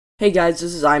Hey guys,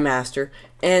 this is iMaster,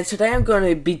 and today I'm going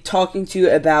to be talking to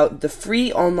you about the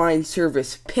free online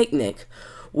service Picnik,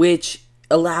 which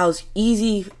allows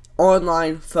easy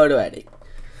online photo editing.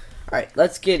 Alright,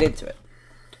 let's get into it.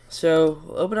 So,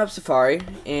 open up Safari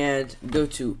and go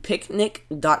to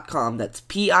picnik.com. That's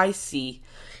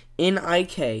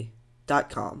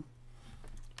Picnik.com.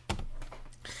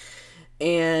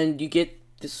 And you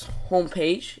get this home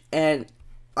page, and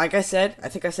like I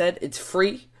think I said, it's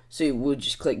free. So you would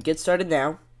just click Get Started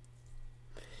Now.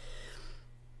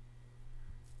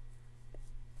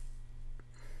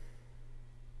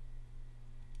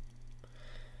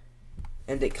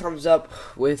 And it comes up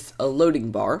with a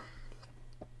loading bar.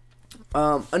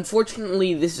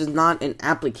 Unfortunately, this is not an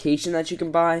application that you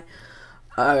can buy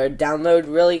or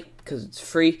download, really, because it's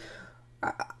free.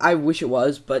 I wish it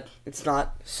was, but it's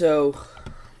not. So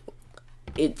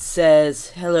it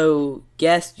says, hello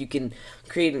guest, you can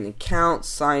create an account,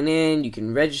 sign in, you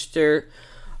can register,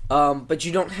 but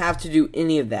you don't have to do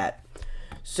any of that.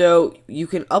 So you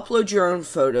can upload your own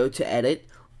photo to edit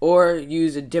or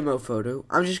use a demo photo.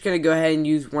 I'm just going to go ahead and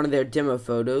use one of their demo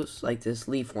photos, like this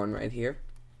leaf one right here.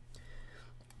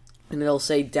 And it'll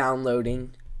say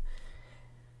downloading.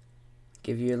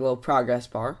 Give you a little progress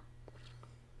bar.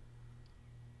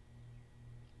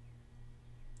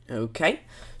 Okay,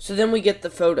 so then we get the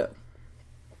photo.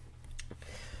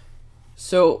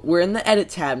 So we're in the edit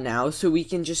tab now, so we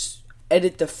can just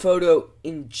edit the photo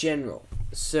in general.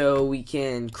 So we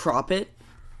can crop it.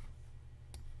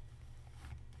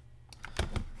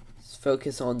 Let's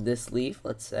focus on this leaf,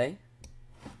 let's say.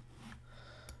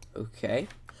 Okay.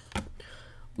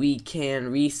 We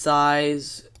can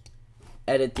resize,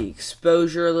 edit the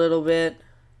exposure a little bit.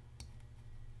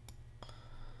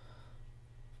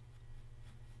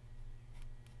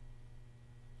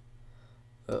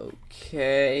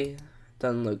 Okay,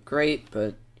 doesn't look great,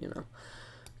 but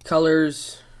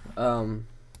colors, all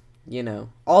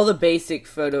the basic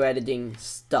photo editing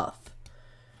stuff.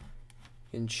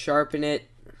 You can sharpen it.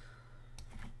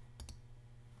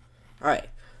 Alright,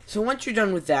 so once you're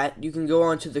done with that, you can go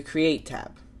on to the Create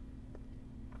tab.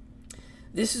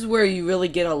 This is where you really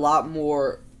get a lot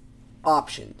more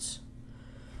options.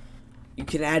 You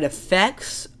can add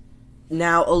effects.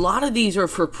 Now, a lot of these are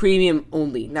for premium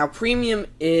only. Now, premium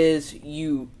is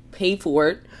you pay for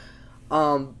it,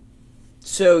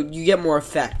 so you get more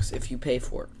effects if you pay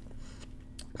for it.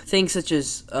 Things such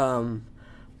as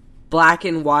black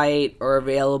and white are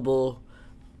available,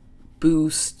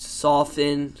 boost,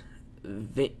 soften,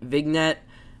 vignette,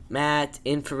 matte,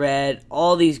 infrared,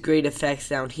 all these great effects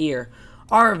down here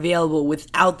are available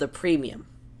without the premium.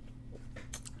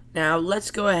 Now,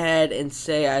 let's go ahead and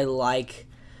say I like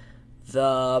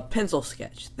the pencil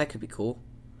sketch. That could be cool.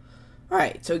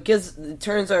 Alright, so it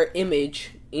turns our image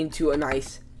into a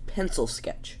nice pencil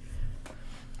sketch.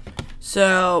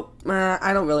 So,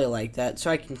 I don't really like that,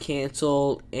 so I can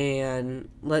cancel, and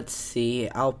let's see,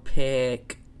 I'll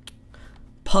pick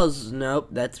puzzle. Nope,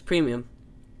 that's premium.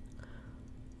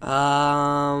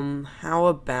 How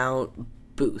about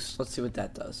boost? Let's see what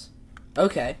that does.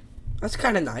 Okay, that's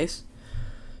kind of nice.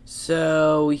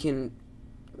 So we can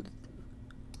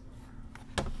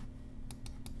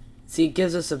see, it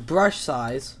gives us a brush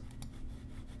size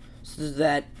so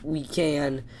that we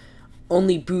can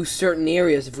only boost certain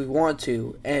areas if we want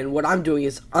to. And what I'm doing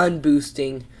is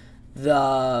unboosting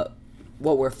what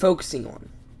we're focusing on.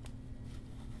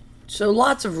 So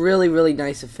lots of really, really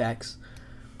nice effects.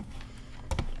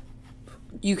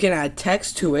 You can add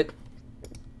text to it.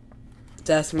 It's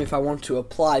asking me if I want to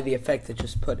apply the effect that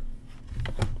just put it.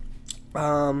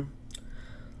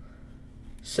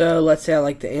 So let's say I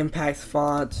like the impact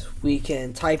font. We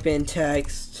can type in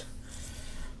text.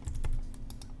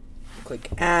 Click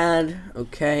add.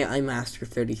 Okay, iMaster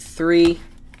 33.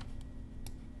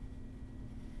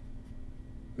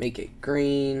 Make it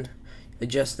green.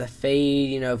 Adjust the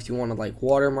fade, if you want to like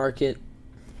watermark it.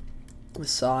 The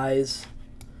size.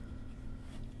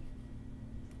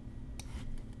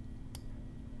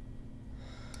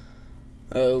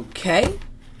 Okay.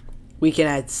 We can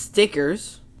add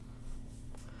stickers.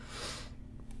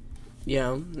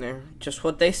 They're just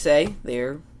what they say.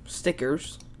 They're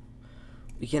stickers.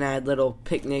 We can add little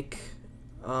Picnik,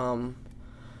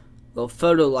 little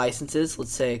photo licenses.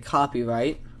 Let's say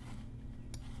copyright.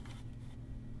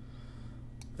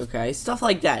 Okay, stuff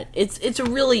like that. It's a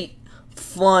really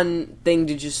fun thing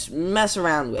to just mess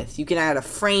around with. You can add a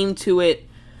frame to it.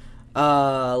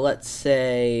 Let's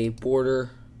say border.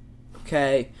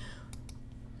 Okay.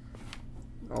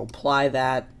 I'll apply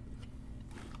that.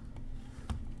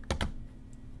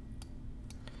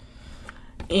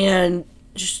 And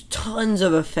just tons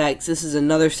of effects. This is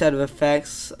another set of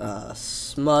effects.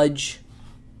 Smudge.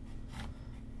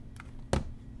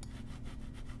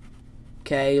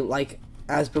 Okay, like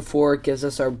as before, it gives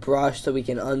us our brush so we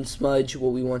can unsmudge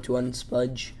what we want to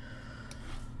unsmudge.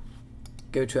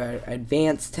 Go to our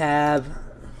advanced tab.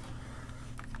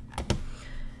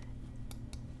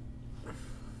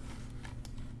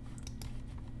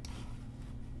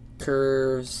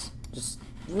 Curves. Just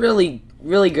really,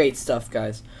 really great stuff,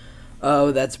 guys.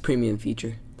 Oh, that's a premium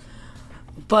feature.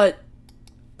 But,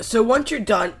 so once you're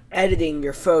done editing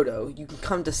your photo, you can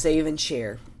come to save and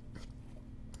share.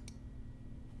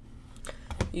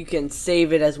 You can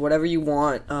save it as whatever you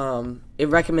want. It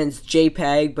recommends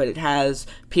JPEG, but it has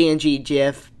PNG,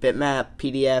 GIF, bitmap,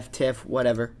 PDF, TIFF,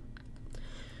 whatever.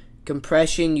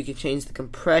 Compression, you can change the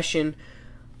compression,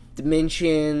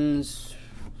 dimensions,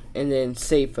 and then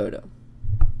save photo.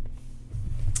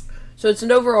 So it's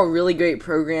an overall really great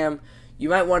program. You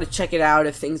might want to check it out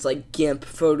if things like GIMP,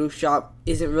 Photoshop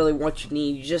isn't really what you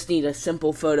need. You just need a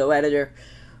simple photo editor.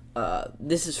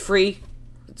 This is free.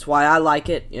 That's why I like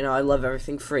it. You know, I love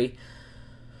everything free.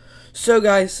 So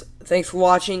guys, thanks for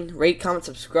watching. Rate, comment,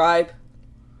 subscribe.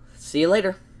 See you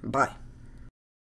later. Bye.